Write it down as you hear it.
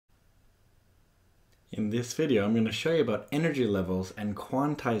In this video, I'm going to show you about energy levels and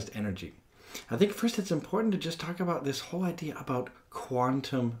quantized energy. I think first it's important to just talk about this whole idea about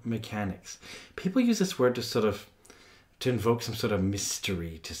quantum mechanics. People use this word to invoke some sort of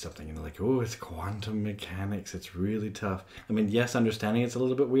mystery to something, and they're like, oh, it's quantum mechanics, it's really tough. I mean, yes, understanding it's a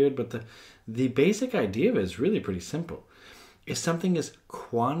little bit weird, but the basic idea of it is really pretty simple. If something is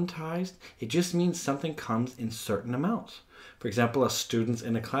quantized, it just means something comes in certain amounts. For example, students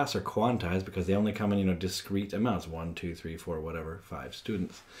in a class are quantized because they only come in, discrete amounts. 1, 2, 3, 4, whatever, 5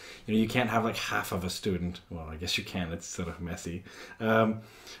 students. You can't have like half of a student. Well, I guess you can. It's sort of messy. But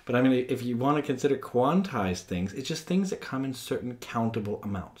I mean, if you want to consider quantized things, it's just things that come in certain countable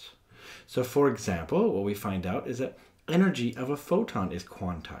amounts. So for example, what we find out is that energy of a photon is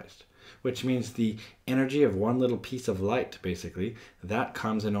quantized, which means the energy of one little piece of light, basically, that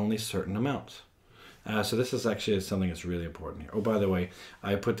comes in only certain amounts. So this is actually something that's really important here. Oh, by the way,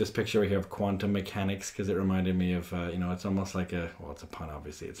 I put this picture right here of quantum mechanics because it reminded me of, it's almost like it's a pun,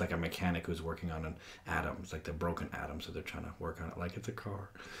 obviously. It's like a mechanic who's working on an atom. It's like the broken atom, so they're trying to work on it like it's a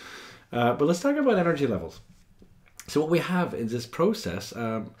car. But let's talk about energy levels. So what we have is this process.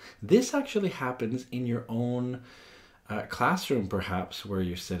 This actually happens in your own classroom, perhaps, where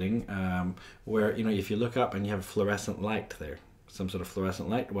you're sitting, where, if you look up and you have fluorescent light there, some sort of fluorescent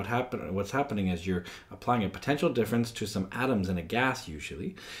light, what's happening is you're applying a potential difference to some atoms in a gas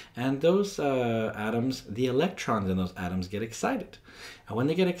usually, and those atoms, the electrons in those atoms get excited. And when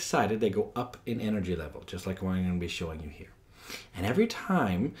they get excited, they go up in energy level, just like what I'm going to be showing you here. And every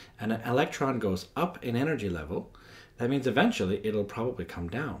time an electron goes up in energy level, that means eventually it'll probably come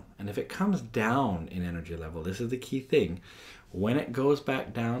down. And if it comes down in energy level, this is the key thing, when it goes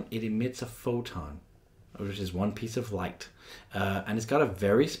back down, it emits a photon, which is one piece of light, and it's got a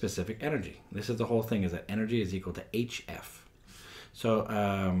very specific energy. This is the whole thing, is that energy is equal to HF. So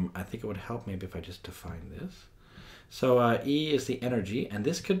I think it would help maybe if I just define this. So E is the energy, and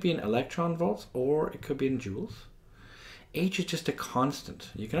this could be in electron volts or it could be in joules. H is just a constant.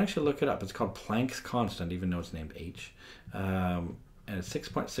 You can actually look it up. It's called Planck's constant, even though it's named H. And it's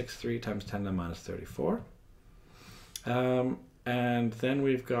 6.63 times 10 to the minus 34. And then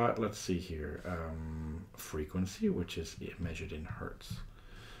we've got, let's see here, frequency, which is measured in hertz,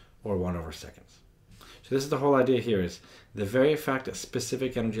 or 1/seconds. So this is the whole idea here, is the very fact that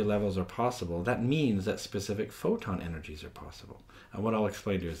specific energy levels are possible, that means that specific photon energies are possible. And what I'll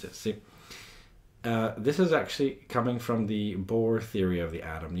explain to you is this. See, this is actually coming from the Bohr theory of the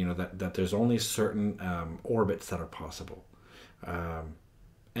atom, that there's only certain orbits that are possible.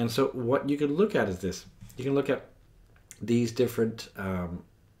 And so what you can look at is this. You can look at these different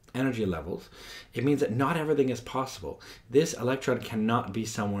energy levels. It means that not everything is possible. This electron cannot be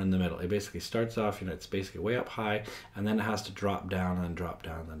somewhere in the middle. It basically starts off, it's basically way up high, and then it has to drop down and then drop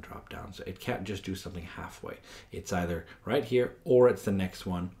down and then drop down. So it can't just do something halfway. It's either right here, or it's the next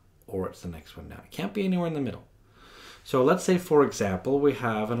one, or it's the next one down. It can't be anywhere in the middle. So let's say, for example, we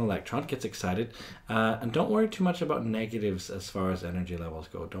have an electron, gets excited, and don't worry too much about negatives as far as energy levels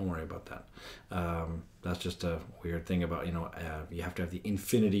go. Don't worry about that. That's just a weird thing about, you have to have the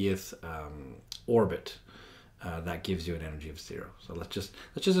infinitieth orbit that gives you an energy of 0. So let's just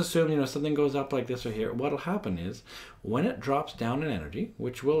assume, something goes up like this right here. What'll happen is, when it drops down in energy,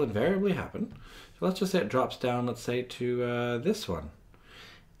 which will invariably happen, so let's just say it drops down, let's say, to this one.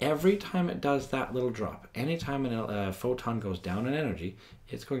 Every time it does that little drop, anytime a photon goes down in energy,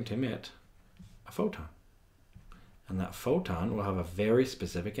 it's going to emit a photon. And that photon will have a very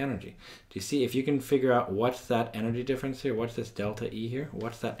specific energy. Do you see, if you can figure out what's that energy difference here, what's this delta E here,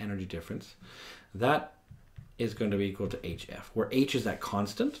 what's that energy difference? That is going to be equal to HF, where H is that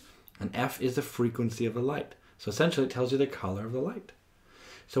constant, and F is the frequency of the light. So essentially it tells you the color of the light.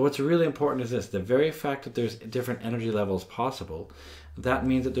 So what's really important is this, the very fact that there's different energy levels possible, that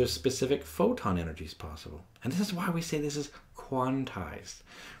means that there's specific photon energies possible. And this is why we say this is quantized.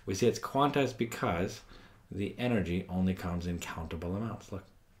 We say it's quantized because the energy only comes in countable amounts. Look,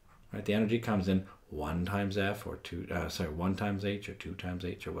 right? The energy comes in 1 times F, or 1 times H, or 2 times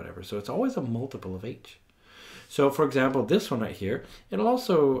H, or whatever. So it's always a multiple of H. So for example, this one right here, it'll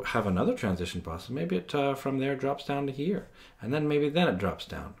also have another transition possible. Maybe it from there drops down to here, and then it drops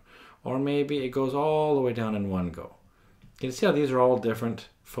down. Or maybe it goes all the way down in one go. You can see how these are all different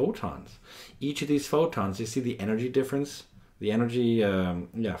photons. Each of these photons, you see the energy difference, the energy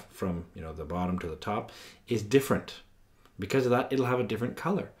from the bottom to the top is different. Because of that, it'll have a different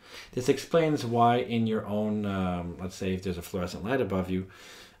color. This explains why in your own, let's say if there's a fluorescent light above you,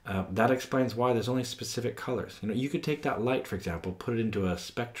 That explains why there's only specific colors. You know, you could take that light, for example, put it into a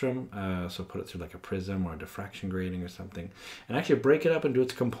spectrum, so put it through like a prism or a diffraction grating or something, and actually break it up into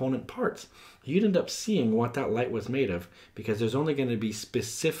its component parts. You'd end up seeing what that light was made of, because there's only going to be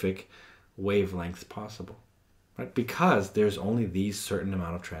specific wavelengths possible, right? Because there's only these certain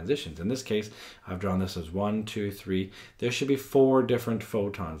amount of transitions. In this case, I've drawn this as 1, 2, 3. There should be 4 different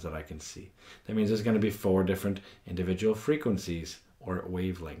photons that I can see. That means there's going to be 4 different individual frequencies or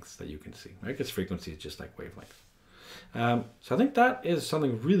wavelengths that you can see, right? Because frequency is just like wavelength. So I think that is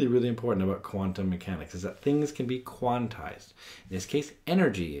something really, really important about quantum mechanics, is that things can be quantized. In this case,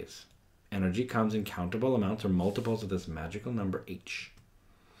 energy is. Energy comes in countable amounts or multiples of this magical number h.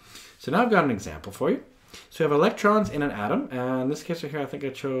 So now I've got an example for you. So we have electrons in an atom, and in this case right here, I think I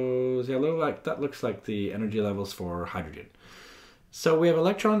chose, yeah, that looks like the energy levels for hydrogen. So we have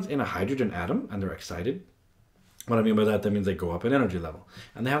electrons in a hydrogen atom, and they're excited. What I mean by that means they go up in energy level.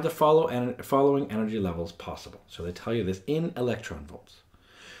 And they have the following energy levels possible. So they tell you this in electron volts.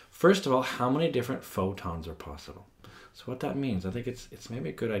 First of all, how many different photons are possible? So what that means, I think it's maybe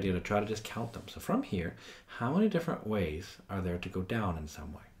a good idea to try to just count them. So from here, how many different ways are there to go down in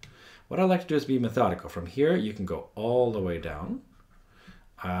some way? What I like to do is be methodical. From here, you can go all the way down.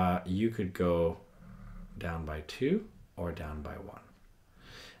 You could go down by 2 or down by 1.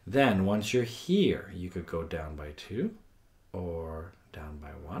 Then once you're here, you could go down by 2 or down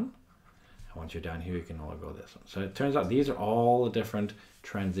by 1. And once you're down here, you can only go this one. So it turns out these are all the different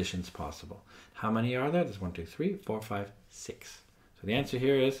transitions possible. How many are there? There's 1, 2, 3, 4, 5, 6. So the answer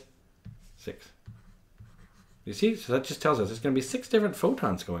here is 6. You see? So that just tells us there's going to be 6 different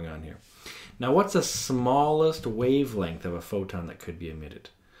photons going on here. Now, what's the smallest wavelength of a photon that could be emitted?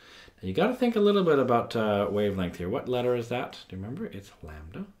 Now, you got to think a little bit about wavelength here. What letter is that? Do you remember? It's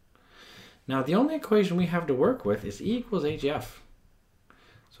lambda. Now, the only equation we have to work with is E equals hf.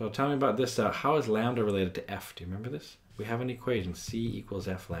 So tell me about this. How is lambda related to f? Do you remember this? We have an equation, C equals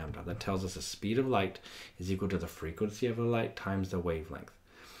f lambda, that tells us the speed of light is equal to the frequency of the light times the wavelength.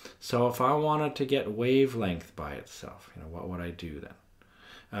 So if I wanted to get wavelength by itself, you know, what would I do then?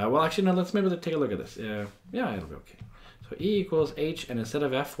 Well, actually, no, let's maybe take a look at this. Yeah, it'll be okay. So E equals h, and instead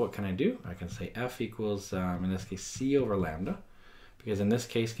of f, what can I do? I can say f equals, in this case, c over lambda. Because in this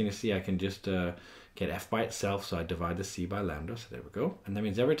case, can you see, I can just get f by itself, so I divide the c by lambda, so there we go. And that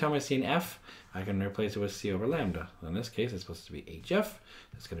means every time I see an f, I can replace it with c over lambda. So in this case, it's supposed to be hf,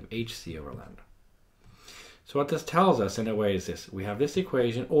 it's going to be hc over lambda. So what this tells us, in a way, is this. We have this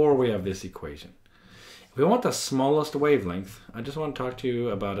equation, or we have this equation. If we want the smallest wavelength, I just want to talk to you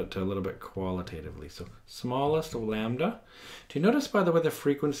about it a little bit qualitatively. So smallest lambda. Do you notice, by the way, the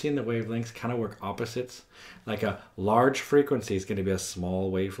frequency and the wavelengths kind of work opposites? Like a large frequency is going to be a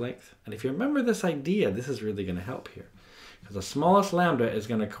small wavelength. And if you remember this idea, this is really going to help here. Because the smallest lambda is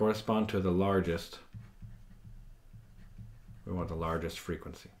going to correspond to the largest. We want the largest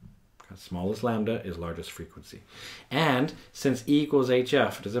frequency. Smallest lambda is largest frequency. And since E equals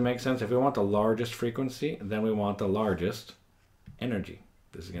hf, does it make sense? If we want the largest frequency, then we want the largest energy.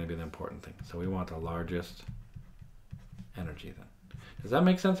 This is going to be the important thing. So we want the largest energy then. Does that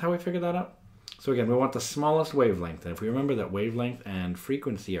make sense how we figured that out? So again, we want the smallest wavelength. And if we remember that wavelength and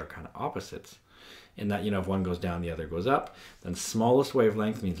frequency are kind of opposites, in that, you know, if one goes down, the other goes up, then smallest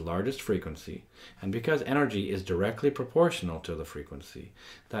wavelength means largest frequency. And because energy is directly proportional to the frequency,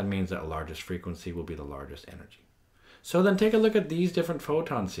 that means that largest frequency will be the largest energy. So then take a look at these different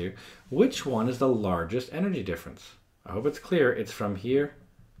photons here. Which one is the largest energy difference? I hope it's clear. It's from here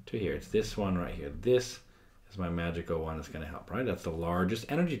to here. It's this one right here. This is my magical one that's going to help, right? That's the largest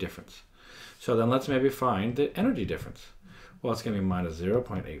energy difference. So then let's maybe find the energy difference. Well, it's going to be minus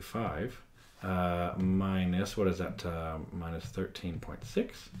 0.85. Minus, what is that, minus 13.6.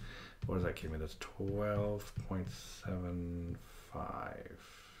 What does that give me? That's 12.75.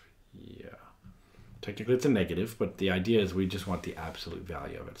 Yeah. Technically it's a negative, but the idea is we just want the absolute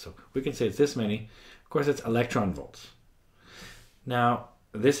value of it. So we can say it's this many. Of course, it's electron volts. Now,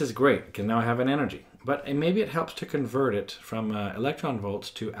 this is great because now I have an energy. But maybe it helps to convert it from electron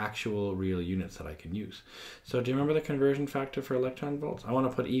volts to actual real units that I can use. So do you remember the conversion factor for electron volts? I want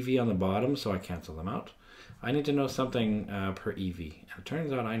to put EV on the bottom, so I cancel them out. I need to know something per EV. And it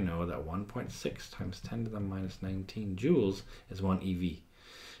turns out I know that 1.6 times 10 to the minus 19 joules is 1 EV.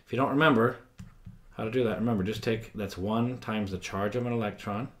 If you don't remember how to do that, remember, just take, that's 1 times the charge of an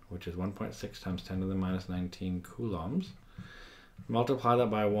electron, which is 1.6 times 10 to the minus 19 coulombs. Multiply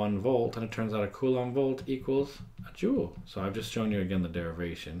that by 1 volt, and it turns out a coulomb volt equals a joule. So I've just shown you again the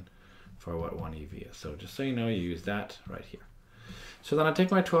derivation for what 1 EV is. So just so you know, you use that right here. So then I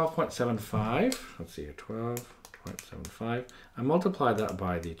take my 12.75, let's see here, 12.75 0.75. I multiply that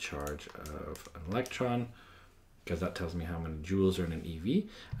by the charge of an electron, because that tells me how many joules are in an EV,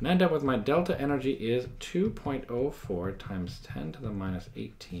 and I end up with my delta energy is 2.04 times 10 to the minus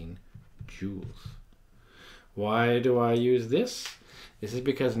 18 joules. Why do I use this? This is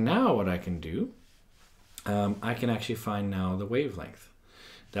because now what I can do, I can actually find now the wavelength.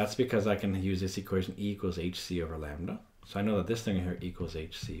 That's because I can use this equation E equals hc over lambda. So I know that this thing here equals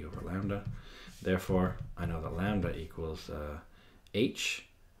hc over lambda. Therefore, I know that lambda equals h,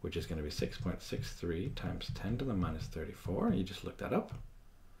 which is going to be 6.63 times 10 to the minus 34. You just look that up.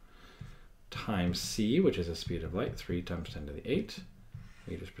 Times c, which is the speed of light, 3 times 10 to the 8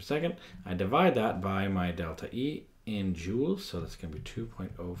 meters per second. I divide that by my delta E in joules, so that's going to be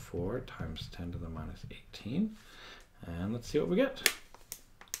 2.04 times 10 to the minus 18. And let's see what we get.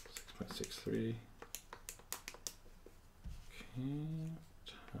 6.63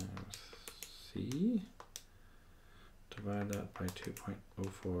 times C, divide that by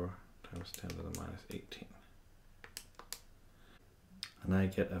 2.04 times 10 to the minus 18. And I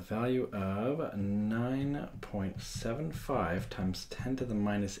get a value of 9.75 times 10 to the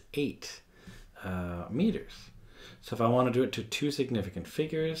minus 8 meters. So if I want to do it to two significant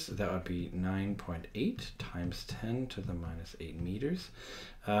figures, that would be 9.8 times 10 to the minus 8 meters.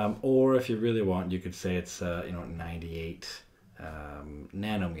 Or if you really want, you could say it's 98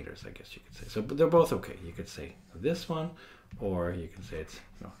 nanometers, I guess you could say. So but they're both okay. You could say this one, or you can say it's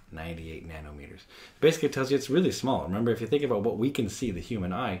 98 nanometers. Basically, it tells you it's really small. Remember, if you think about what we can see, the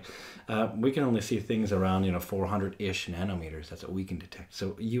human eye, we can only see things around 400-ish nanometers. That's what we can detect.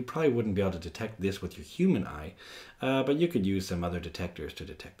 So you probably wouldn't be able to detect this with your human eye, but you could use some other detectors to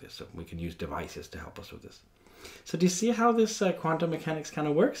detect this. So we can use devices to help us with this. So do you see how this quantum mechanics kind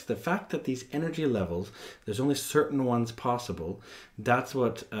of works? The fact that these energy levels, there's only certain ones possible, that's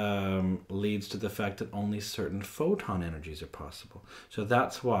what leads to the fact that only certain photon energies are possible. So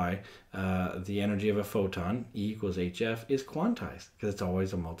that's why the energy of a photon, E equals hf, is quantized, because it's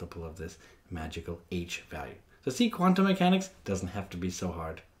always a multiple of this magical h value. So see, quantum mechanics doesn't have to be so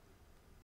hard.